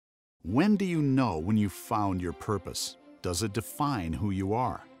When do you know when you've found your purpose? Does it define who you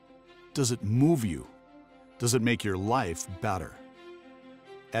are? Does it move you? Does it make your life better?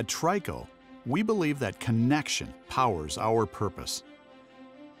 At Trico, we believe that connection powers our purpose.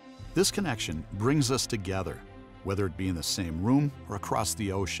 This connection brings us together, whether it be in the same room or across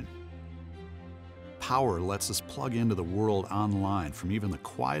the ocean. Power lets us plug into the world online from even the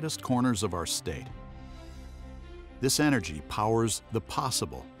quietest corners of our state. This energy powers the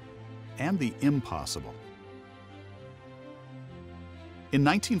possible and the impossible. In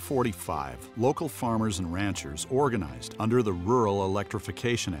 1945, local farmers and ranchers organized under the Rural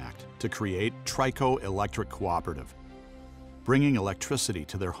Electrification Act to create Trico Electric Cooperative, bringing electricity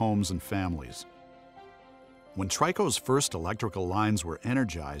to their homes and families. When Trico's first electrical lines were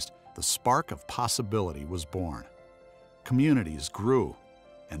energized, the spark of possibility was born. Communities grew,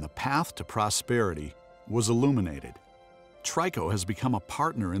 and the path to prosperity was illuminated. Trico has become a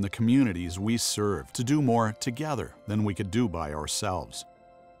partner in the communities we serve to do more together than we could do by ourselves.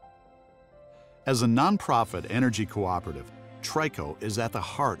 As a nonprofit energy cooperative, Trico is at the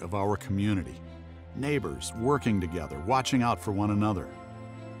heart of our community. Neighbors working together, watching out for one another.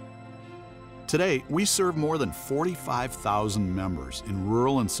 Today, we serve more than 45,000 members in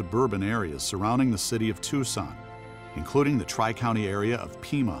rural and suburban areas surrounding the city of Tucson, including the Tri-County area of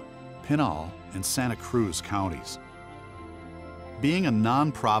Pima, Pinal, and Santa Cruz counties. Being a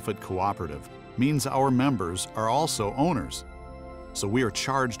nonprofit cooperative means our members are also owners, so we are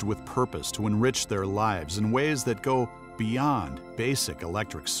charged with purpose to enrich their lives in ways that go beyond basic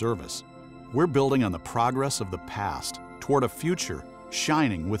electric service. We're building on the progress of the past toward a future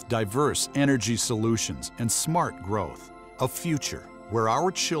shining with diverse energy solutions and smart growth. A future where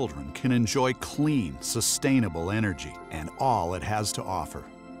our children can enjoy clean, sustainable energy and all it has to offer.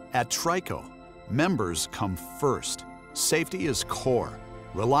 At Trico, members come first. Safety is core.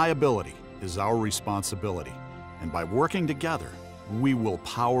 Reliability is our responsibility. And by working together, we will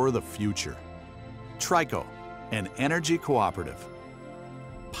power the future. Trico, an energy cooperative,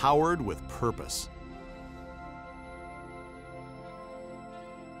 powered with purpose.